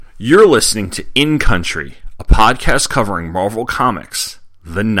You're listening to In Country, a podcast covering Marvel Comics,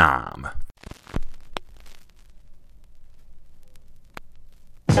 the Nam.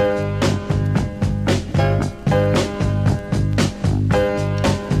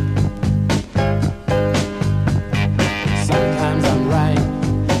 Sometimes I'm right,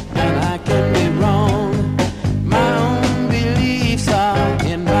 and I can be wrong. My own beliefs are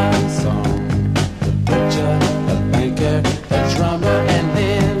in my song. The butcher, the banker, the drummer, and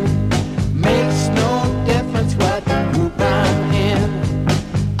then makes no difference what group I'm in.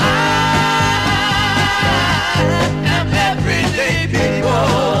 I am everyday people.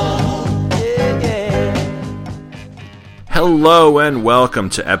 Yeah. Hello and welcome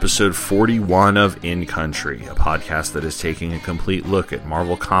to episode 41 of In Country, a podcast that is taking a complete look at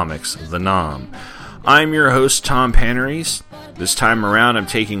Marvel Comics, the Nam. I'm your host, Tom Panarese. This time around, I'm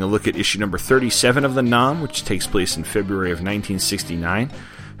taking a look at issue number 37 of the Nam, which takes place in February of 1969.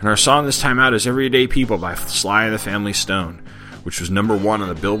 And our song this time out is Everyday People by Sly and the Family Stone, which was number one on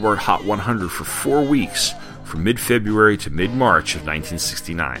the Billboard Hot 100 for 4 weeks, from mid-February to mid-March of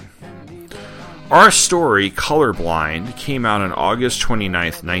 1969. Our story, Colorblind, came out on August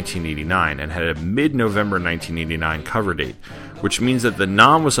 29th, 1989, and had a mid-November 1989 cover date, which means that the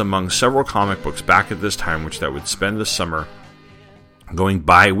Nam was among several comic books back at this time that would spend the summer going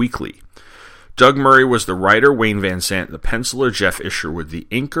bi-weekly. Doug Murray was the writer, Wayne Vansant the penciler, Geof Isherwood the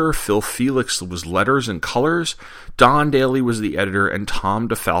inker, Phil Felix was letters and colors, Don Daly was the editor, and Tom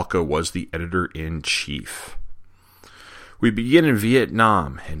DeFalco was the editor-in-chief. We begin in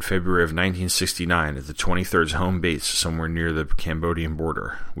Vietnam in February of 1969 at the 23rd's home base somewhere near the Cambodian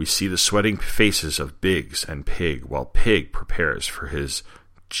border. We see the sweating faces of Biggs and Pig while Pig prepares for his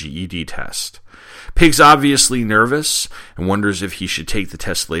GED test. Pig's obviously nervous and wonders if he should take the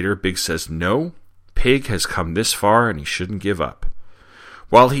test later. Biggs says no. Pig has come this far and he shouldn't give up.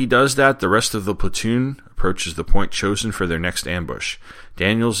 While he does that, the rest of the platoon approaches the point chosen for their next ambush.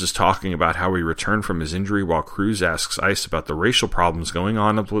 Daniels is talking about how he returned from his injury while Cruz asks Ice about the racial problems going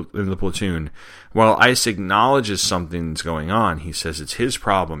on in the platoon. While Ice acknowledges something's going on, he says it's his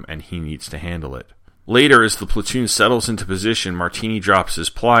problem and he needs to handle it. Later, as the platoon settles into position, Martini drops his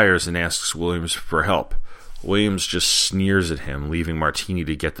pliers and asks Williams for help. Williams just sneers at him, leaving Martini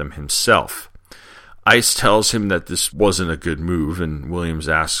to get them himself. Ice tells him that this wasn't a good move, and Williams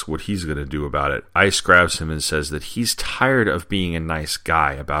asks what he's going to do about it. Ice grabs him and says that he's tired of being a nice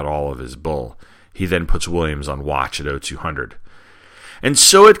guy about all of his bull. He then puts Williams on watch at 0200. And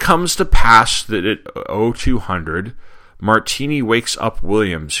so it comes to pass that at 0200, Martini wakes up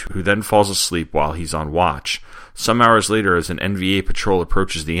Williams, who then falls asleep while he's on watch. Some hours later, as an NVA patrol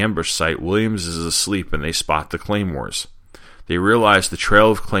approaches the ambush site, Williams is asleep and they spot the claymores. They realize the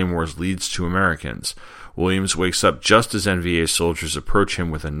trail of claymores leads to Americans. Williams wakes up just as NVA soldiers approach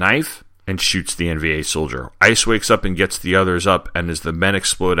him with a knife and shoots the NVA soldier. Ice wakes up and gets the others up, and as the men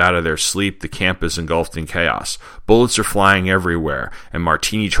explode out of their sleep, the camp is engulfed in chaos. Bullets are flying everywhere, and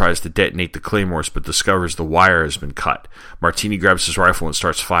Martini tries to detonate the claymores but discovers the wire has been cut. Martini grabs his rifle and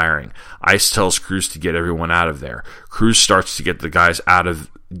starts firing. Ice tells Cruz to get everyone out of there. Cruz starts to get the guys out,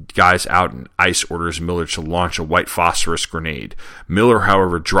 and Ice orders Miller to launch a white phosphorus grenade. Miller,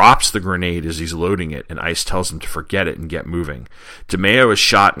 however, drops the grenade as he's loading it, and Ice tells him to forget it and get moving. DeMeo is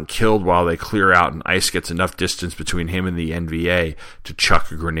shot and killed while they clear out, and Ice gets enough distance between him and the NVA to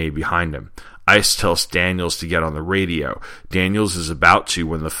chuck a grenade behind him. Ice tells Daniels to get on the radio. Daniels is about to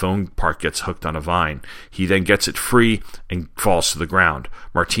when the phone part gets hooked on a vine. He then gets it free and falls to the ground.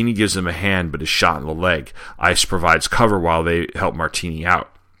 Martini gives him a hand but is shot in the leg. Ice provides cover while they help Martini out.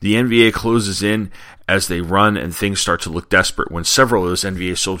 The NVA closes in as they run, and things start to look desperate when several of those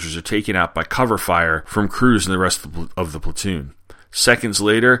NVA soldiers are taken out by cover fire from Cruz and the rest of the platoon. Seconds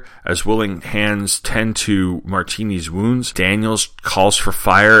later, as willing hands tend to Martini's wounds, Daniels calls for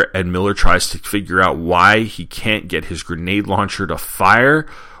fire, and Miller tries to figure out why he can't get his grenade launcher to fire,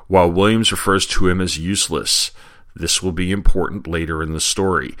 while Williams refers to him as useless. This will be important later in the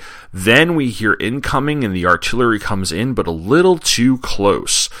story. Then we hear incoming and the artillery comes in, but a little too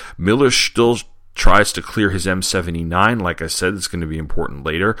close. Miller still tries to clear his M79. Like I said, it's going to be important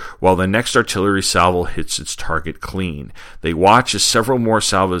later, while the next artillery salvo hits its target clean. They watch as several more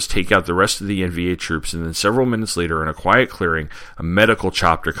salvos take out the rest of the NVA troops, and then several minutes later, in a quiet clearing, a medical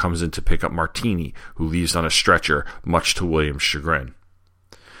chopper comes in to pick up Martini, who leaves on a stretcher, much to Williams' chagrin.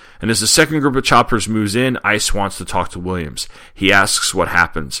 And as the second group of choppers moves in, Ice wants to talk to Williams. He asks what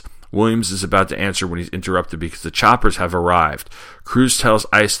happens. Williams is about to answer when he's interrupted because the choppers have arrived. Cruz tells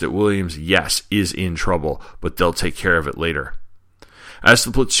Ice that Williams, yes, is in trouble, but they'll take care of it later. As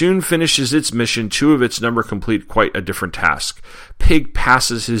the platoon finishes its mission, 2 of its number complete quite a different task. Pig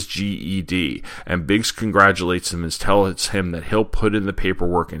passes his GED, and Biggs congratulates him and tells him that he'll put in the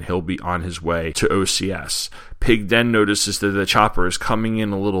paperwork and he'll be on his way to OCS. Pig then notices that the chopper is coming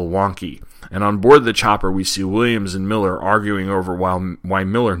in a little wonky, and on board the chopper we see Williams and Miller arguing over why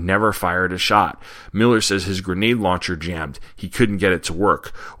Miller never fired a shot. Miller says his grenade launcher jammed. He couldn't get it to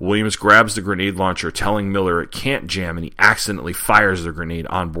work. Williams grabs the grenade launcher, telling Miller it can't jam, and he accidentally fires the grenade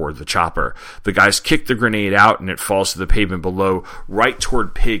on board the chopper. The guys kick the grenade out, and it falls to the pavement below, right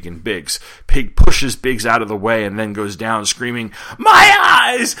toward Pig and Biggs. Pig pushes Biggs out of the way and then goes down screaming, "My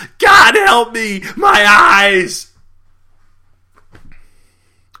eyes! God help me! My eyes!"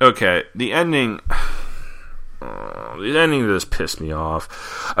 Okay, the ending of this pissed me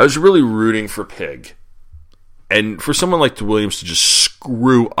off. I was really rooting for Pig. And for someone like the Williams to just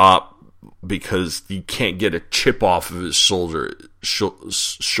screw up because he can't get a chip off of his shoulder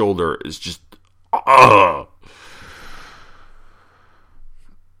is just...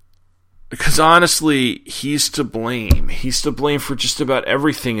 Because honestly, he's to blame. He's to blame for just about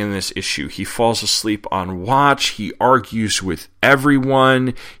everything in this issue. He falls asleep on watch. He argues with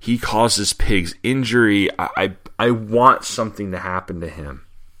everyone. He causes Pig's injury. I want something to happen to him.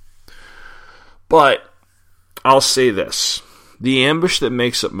 But I'll say this. The ambush that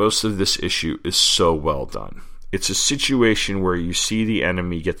makes up most of this issue is so well done. It's a situation where you see the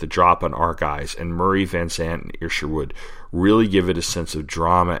enemy get the drop on our guys, and Murray, Vansant, and Isherwood really give it a sense of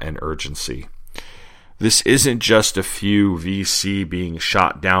drama and urgency. This isn't just a few VC being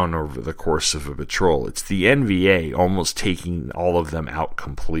shot down over the course of a patrol. It's the NVA almost taking all of them out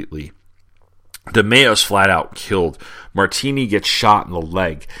completely. DeMeo's flat out killed. Martini gets shot in the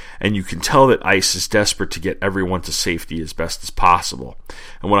leg, and you can tell that ICE is desperate to get everyone to safety as best as possible.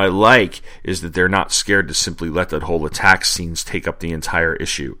 And what I like is that they're not scared to simply let that whole attack scenes take up the entire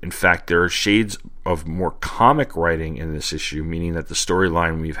issue. In fact, there are shades of more comic writing in this issue, meaning that the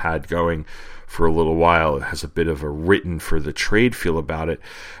storyline we've had going for a little while has a bit of a written for the trade feel about it.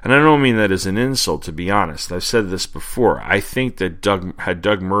 And I don't mean that as an insult, to be honest. I've said this before. I think that had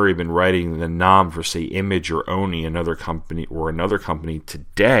Doug Murray been writing the nom for, say, Image or Oni, another company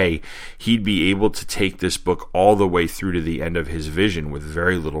today, he'd be able to take this book all the way through to the end of his vision with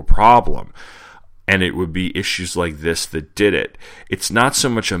very little problem. And it would be issues like this that did it. It's not so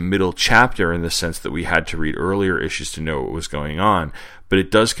much a middle chapter in the sense that we had to read earlier issues to know what was going on, but it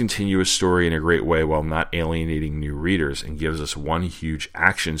does continue a story in a great way while not alienating new readers, and gives us one huge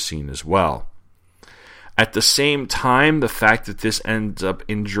action scene as well. At the same time, the fact that this ends up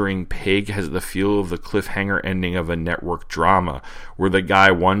injuring Pig has the feel of the cliffhanger ending of a network drama, where the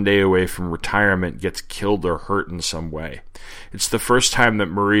guy one day away from retirement gets killed or hurt in some way. It's the first time that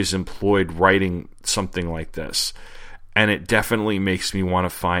Murray's employed writing something like this, and it definitely makes me want to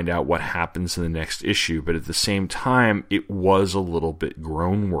find out what happens in the next issue, but at the same time, it was a little bit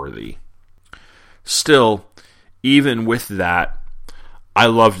groan-worthy. Still, even with that, I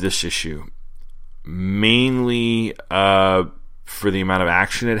loved this issue. Mainly for the amount of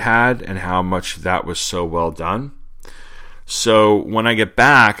action it had and how much that was so well done. So when I get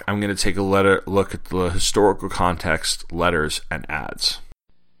back, I'm going to take a look at the historical context, letters, and ads.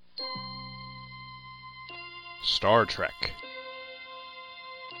 Star Trek,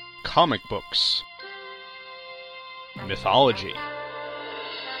 comic books, mythology,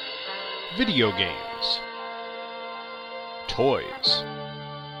 video games, toys,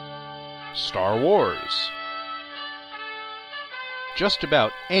 Star Wars. Just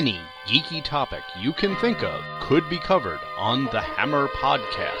about any geeky topic you can think of could be covered on the Hammer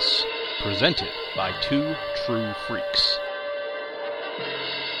Podcasts, presented by Two True Freaks.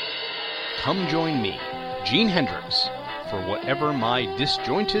 Come join me, Gene Hendricks, for whatever my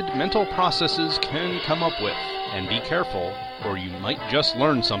disjointed mental processes can come up with, and be careful, or you might just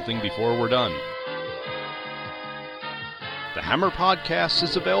learn something before we're done. The Hammer Podcast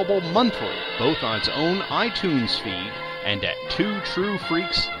is available monthly, both on its own iTunes feed and at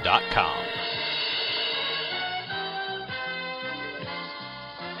twotruefreaks.com.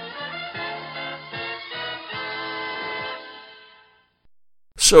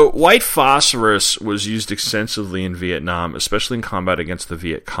 So, white phosphorus was used extensively in Vietnam, especially in combat against the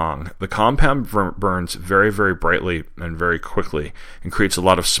Viet Cong. The compound burns very, very brightly and very quickly and creates a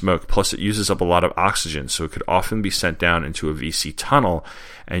lot of smoke, plus it uses up a lot of oxygen, so it could often be sent down into a VC tunnel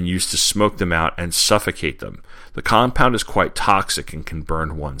and used to smoke them out and suffocate them. The compound is quite toxic and can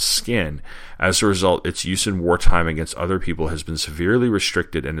burn one's skin. As a result, its use in wartime against other people has been severely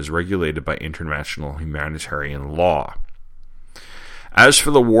restricted and is regulated by international humanitarian law. As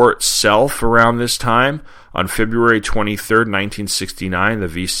for the war itself, around this time, on February 23rd, 1969, the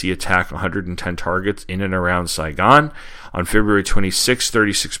VC attacked 110 targets in and around Saigon. On February 26th,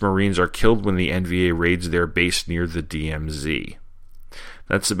 36 Marines are killed when the NVA raids their base near the DMZ.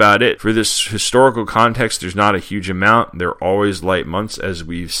 That's about it. For this historical context, there's not a huge amount. They're always light months, as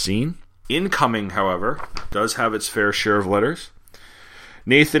we've seen. Incoming, however, does have its fair share of letters.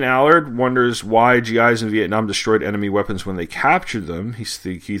 Nathan Allard wonders why GIs in Vietnam destroyed enemy weapons when they captured them. He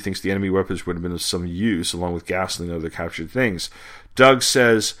thinks the enemy weapons would have been of some use, along with gasoline and other captured things. Doug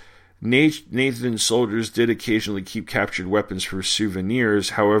says Nathan's soldiers did occasionally keep captured weapons for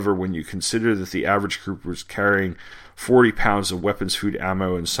souvenirs. However, when you consider that the average group was carrying 40 pounds of weapons, food,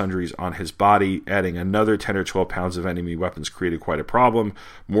 ammo, and sundries on his body, adding another 10 or 12 pounds of enemy weapons created quite a problem,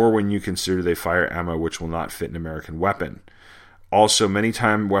 more when you consider they fire ammo which will not fit an American weapon. Also, many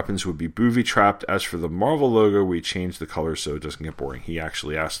times weapons would be booby-trapped. As for the Marvel logo, we changed the color so it doesn't get boring. He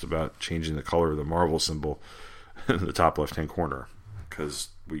actually asked about changing the color of the Marvel symbol in the top left-hand corner, because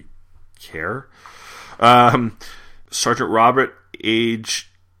we care. Sergeant Robert Age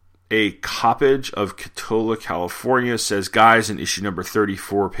A. Coppage of Katola, California, says, guys, in issue number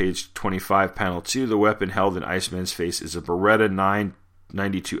 34, page 25, panel 2, the weapon held in Iceman's face is a Beretta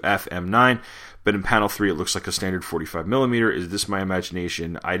 992F M9, but in panel 3 it looks like a standard 45mm. Is this my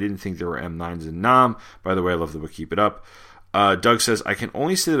imagination? I didn't think there were M9s in Nam. By the way, I love the book. Keep it up. Doug says, I can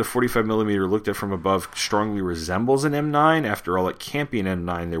only say that a 45mm looked at from above strongly resembles an M9. After all, it can't be an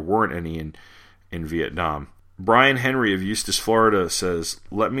M9. There weren't any in Vietnam. Brian Henry of Eustis, Florida says,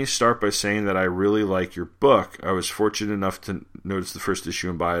 let me start by saying that I really like your book. I was fortunate enough to notice the first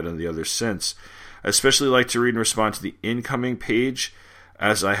issue and buy it and the others since. I especially like to read and respond to the incoming page,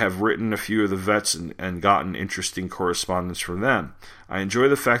 as I have written a few of the vets and gotten interesting correspondence from them. I enjoy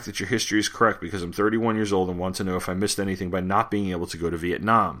the fact that your history is correct because I'm 31 years old and want to know if I missed anything by not being able to go to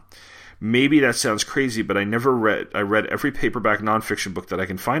Vietnam. Maybe that sounds crazy, but I read every paperback nonfiction book that I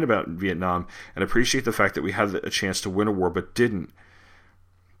can find about Vietnam and appreciate the fact that we had a chance to win a war but didn't.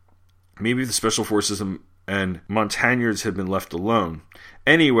 Maybe the Special Forces and Montagnards had been left alone.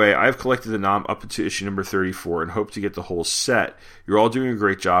 Anyway, I've collected the Nam up to issue number 34 and hope to get the whole set. You're all doing a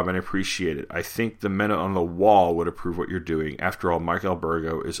great job and I appreciate it. I think the men on the wall would approve what you're doing. After all, Mike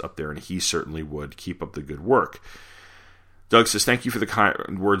Albergo is up there and he certainly would. Keep up the good work. Doug says, thank you for the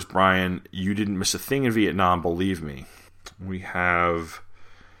kind words, Brian. You didn't miss a thing in Vietnam, believe me. We have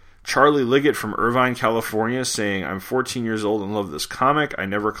Charlie Liggett from Irvine, California, saying, I'm 14 years old and love this comic. I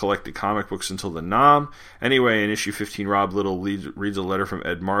never collected comic books until the Nam. Anyway, in issue 15, Rob Little reads a letter from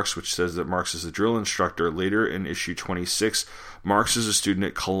Ed Marks, which says that Marks is a drill instructor. Later in issue 26, Marks is a student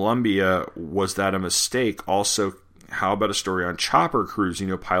at Columbia. Was that a mistake? Also, how about a story on chopper crews? You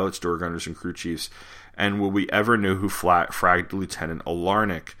know, pilots, door gunners, and crew chiefs. And will we ever know who fragged Lieutenant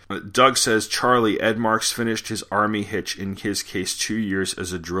Alarnick? Doug says, Charlie, Ed Marks finished his Army hitch, in his case 2 years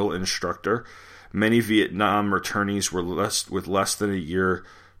as a drill instructor. Many Vietnam returnees with less than a year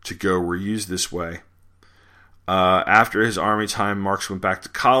to go were used this way. After his Army time, Marks went back to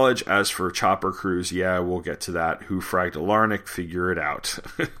college. As for chopper crews, yeah, we'll get to that. Who fragged Alarnick? Figure it out.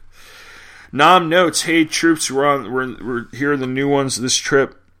 Nam notes, hey troops, we're here are the new ones this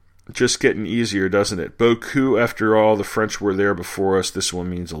trip. Just getting easier, doesn't it? Beaucoup, after all, the French were there before us. This one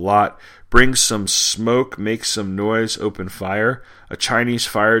means a lot. Bring some smoke, make some noise, open fire. A Chinese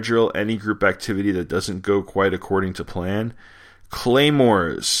fire drill, any group activity that doesn't go quite according to plan.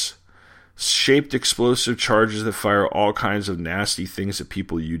 Claymores, shaped explosive charges that fire all kinds of nasty things at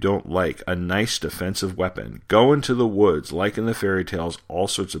people you don't like. A nice defensive weapon. Go into the woods. Like in the fairy tales, all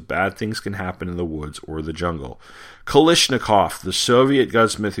sorts of bad things can happen in the woods or the jungle. Kalashnikov, the Soviet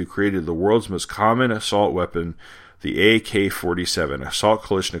gunsmith who created the world's most common assault weapon, the AK-47, Assault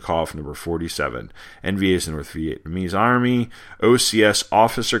Kalashnikov number 47. NVA's the North Vietnamese Army. OCS,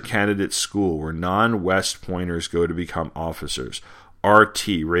 Officer Candidate School, where non-West pointers go to become officers. RT,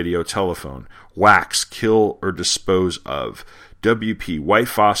 radio telephone. Wax, kill or dispose of. WP, white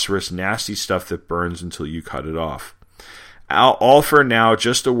phosphorus, nasty stuff that burns until you cut it off. All for now,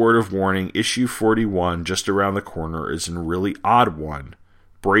 just a word of warning, issue 41, just around the corner, is a really odd one.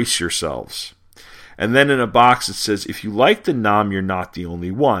 Brace yourselves. And then in a box it says, if you like the Nam, you're not the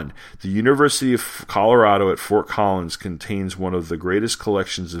only one. The University of Colorado at Fort Collins contains one of the greatest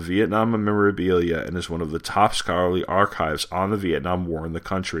collections of Vietnam memorabilia and is one of the top scholarly archives on the Vietnam War in the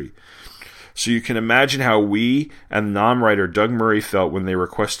country. So you can imagine how we and Nam writer Doug Murray felt when they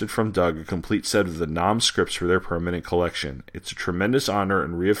requested from Doug a complete set of the Nam scripts for their permanent collection. It's a tremendous honor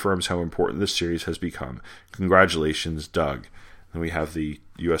and reaffirms how important this series has become. Congratulations, Doug. And we have the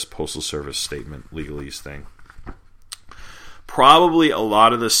U.S. Postal Service statement, legalese thing. Probably a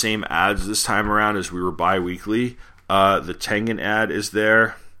lot of the same ads this time around as we were bi-weekly. The Tengen ad is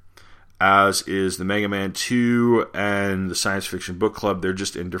there, as is the Mega Man 2 and the Science Fiction Book Club. They're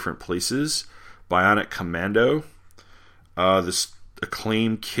just in different places. Bionic Commando, this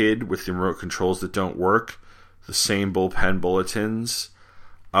Acclaim Kid with the remote controls that don't work, the same bullpen bulletins.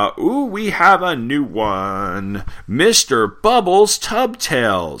 We have a new one. Mr. Bubbles Tub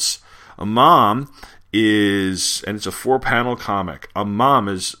Tales. A mom is, and it's a 4-panel comic. A mom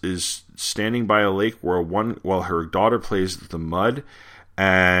is standing by a lake while her daughter plays with the mud,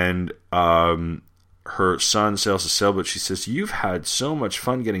 and her son sails a sailboat. She says, "You've had so much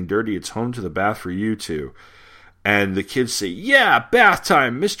fun getting dirty. It's home to the bath for you two." And the kids say, "Yeah, bath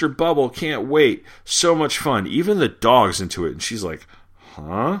time. Mr. Bubble can't wait. So much fun." Even the dog's into it. And she's like,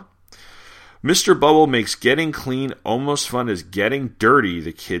 "Huh?" Mr. Bubble makes getting clean almost fun as getting dirty,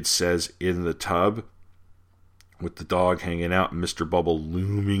 the kid says in the tub, with the dog hanging out and Mr. Bubble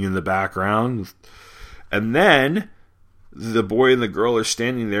looming in the background. And then the boy and the girl are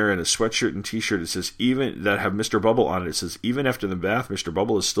standing there in a sweatshirt and t-shirt. It says, even that have Mr. Bubble on it. It says, "Even after the bath, Mr.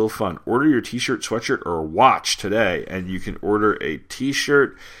 Bubble is still fun. Order your t-shirt, sweatshirt, or watch today." And you can order a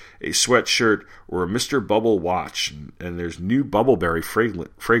t-shirt, a sweatshirt, or a Mr. Bubble watch. And there's new Bubbleberry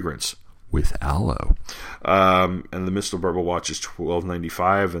fragrance with aloe. And the Mr. Bubble watch is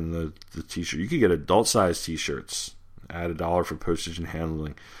 $12.95, and the t-shirt, you can get adult-sized t-shirts. Add $1 for postage and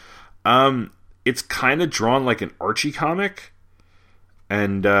handling. It's kind of drawn like an Archie comic,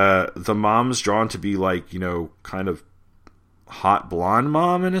 and the mom's drawn to be like, kind of hot blonde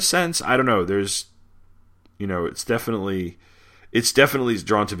mom in a sense. I don't know. There's, it's definitely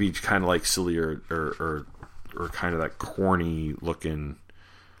drawn to be kind of like silly or kind of that corny looking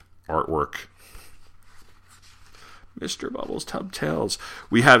artwork. Mr. Bubbles Tub Tales.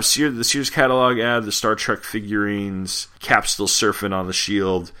 We have the Sears catalog ad, the Star Trek figurines, Cap still surfing on the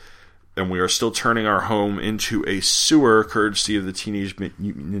shield. And we are still turning our home into a sewer, courtesy of the Teenage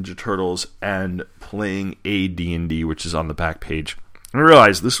Mutant Ninja Turtles, and playing a D&D, which is on the back page. I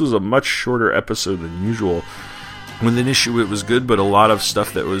realized this was a much shorter episode than usual. When initially it was good, but a lot of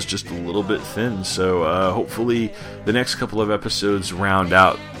stuff that was just a little bit thin. So hopefully the next couple of episodes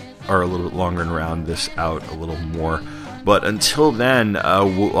are a little bit longer and round this out a little more. But until then,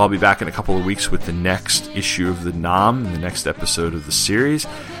 I'll be back in a couple of weeks with the next issue of the NOM, the next episode of the series.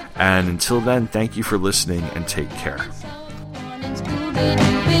 And until then, thank you for listening and take care.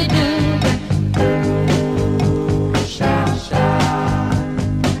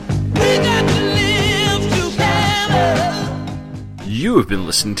 You have been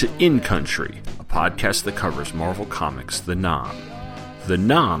listening to In Country, a podcast that covers Marvel Comics, the NOM. The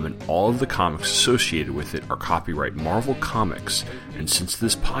NOM and all of the comics associated with it are copyright Marvel Comics, and since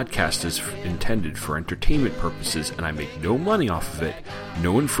this podcast is intended for entertainment purposes and I make no money off of it,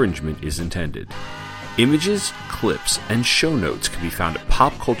 no infringement is intended. Images, clips, and show notes can be found at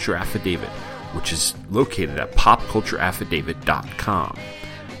Pop Culture Affidavit, which is located at popcultureaffidavit.com.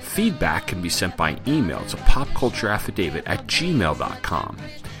 Feedback can be sent by email to popcultureaffidavit@gmail.com.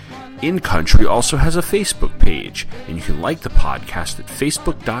 In Country also has a Facebook page, and you can like the podcast at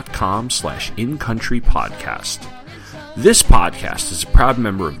facebook.com/InCountryPodcast. This podcast is a proud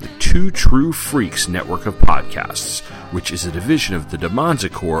member of the Two True Freaks network of podcasts, which is a division of the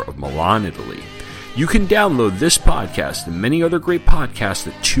Demonzicore of Milan, Italy. You can download this podcast and many other great podcasts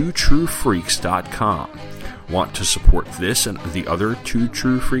at twotruefreaks.com. Want to support this and the other Two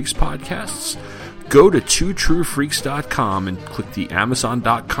True Freaks podcasts? Go to twotruefreaks.com and click the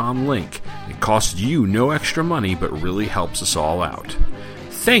Amazon.com link. It costs you no extra money, but really helps us all out.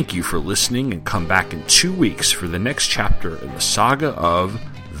 Thank you for listening, and come back in 2 weeks for the next chapter in the saga of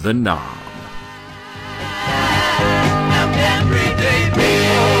the NOM. Every day